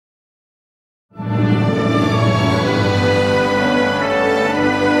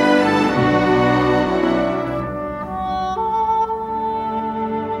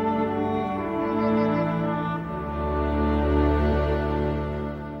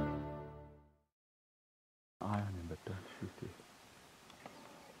don't shoot it.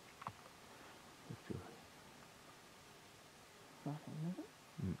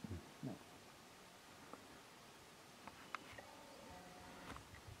 No.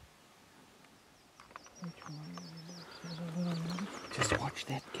 Just watch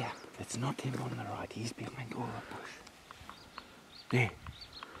that gap. It's not him on the right. He's behind all the bush. There.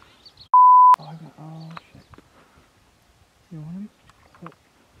 Oh shit. You want him? Oh.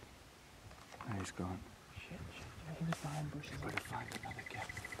 No, he's gone. Shit. Yeah, he was behind bushes. We've got to find another gap.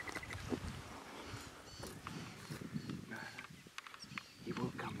 No. He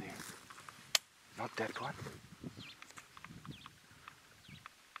will come there. Not that one.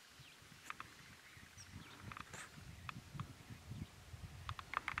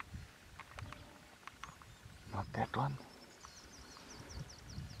 Not that one.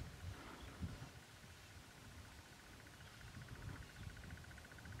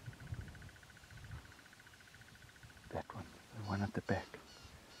 That one. The one at the back.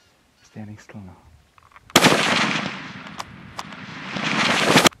 Standing still now.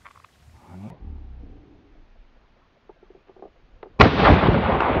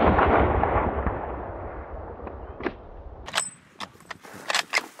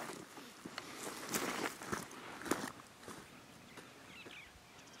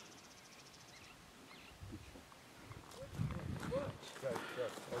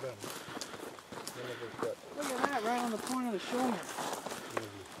 Look at that, right on the point of the shoulder.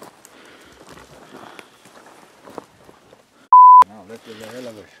 Now that was a hell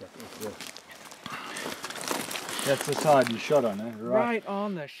of a shot. That's the side you shot on, eh? Right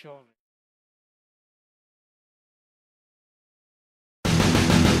on the shoulder.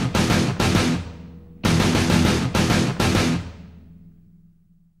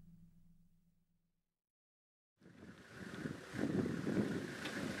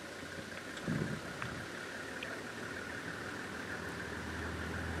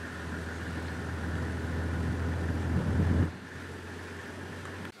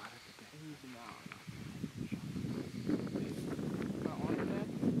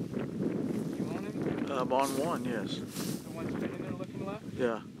 On one, yes. The one standing there looking left?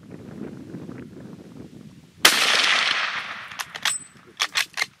 Yeah.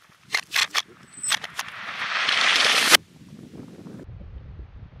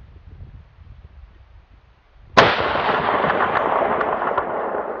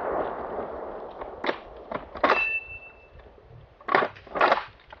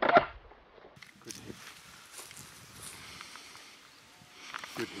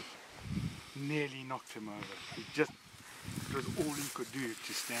 Good hit. Nearly knocked him over. It was all he could do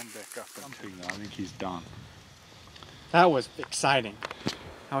to stand back up. I think he's down. That was exciting.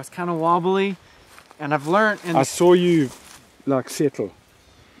 I was kind of wobbly, and I've learned. I saw you like settle.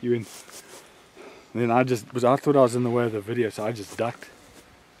 You in. Then I thought I was in the way of the video, so I just ducked,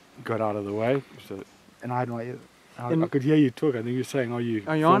 got out of the way. So, and I could hear you talk. I think you're saying, "Are you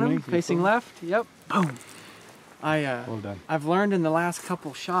on him? Facing left? Yep. Boom. Well done. I've learned in the last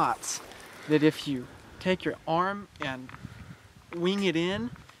couple shots that if you take your arm and wing it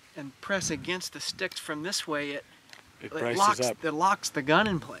in and press against the sticks from this way, it braces up. It locks the gun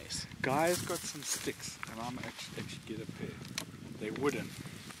in place. Guy's got some sticks, and I'm actually get a pair. They wooden.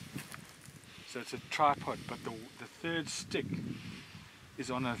 So it's a tripod, but the third stick is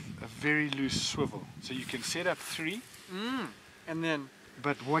on a very loose swivel. So you can set up 3. And then...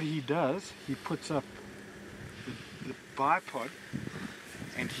 But what he does, he puts up the bipod,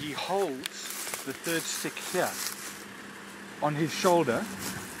 and he holds the third stick here on his shoulder,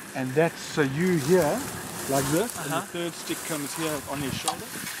 and that's so you here like this, and the third stick comes here on his shoulder,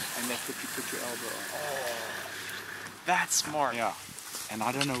 and that's what you put your elbow on. Oh, that's smart. Yeah, and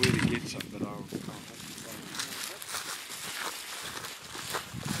I don't know where to get some, but I'll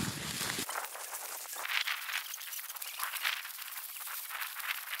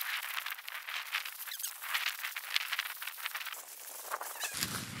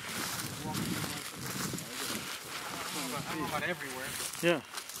I don't know about everywhere. Yeah,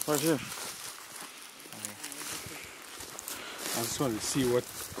 right here. I just wanted to see what...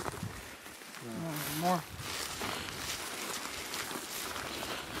 More.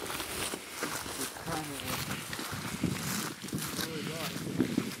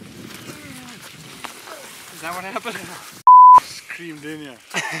 Is that what happened? Screamed in here.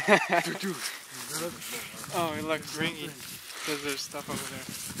 Oh, it looks ringy because there's stuff over there.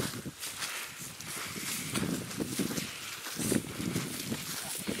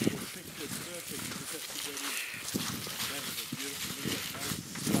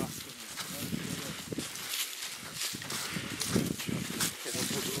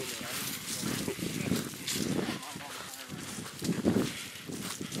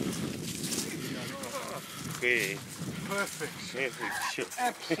 Okay. Perfect. Perfect shot.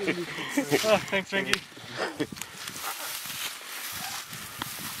 Absolutely perfect. Oh, thanks, Ricky.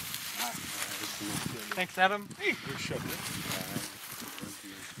 Thanks, Adam. Hey, good shot.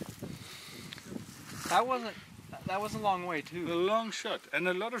 That was a long way A too. long shot and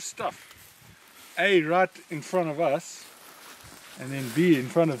a lot of stuff. A, right in front of us, and then B, in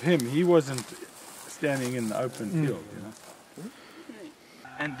front of him. He wasn't standing in the open field, you know.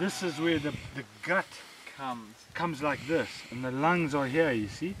 And this is where the gut comes like this, and the lungs are here, you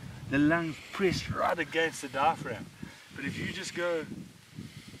see? The lungs press right against the diaphragm. But if you just go,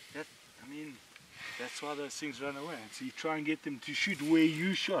 that's why those things run away. So you try and get them to shoot where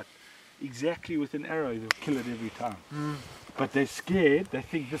you shot. Exactly with an arrow, they'll kill it every time. But they're scared, they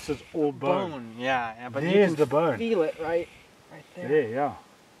think this is all bone. Yeah, but There's you can the bone. feel it right there. There, yeah.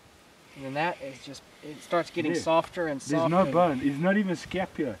 And then that is just, it starts getting There. softer and softer. There's no bone, it's not even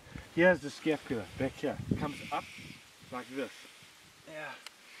scapula. Here's the scapula, back here. It comes up like this. Yeah,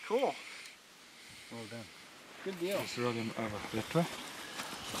 cool. Well done. Good deal. Just roll them over that way.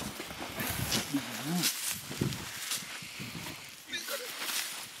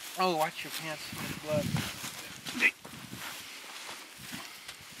 Oh, watch your pants, there's blood.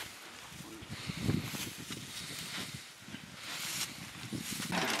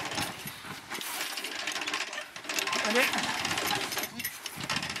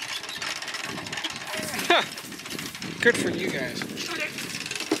 Good for you guys. There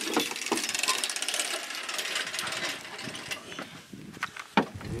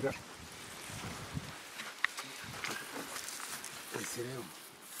you go.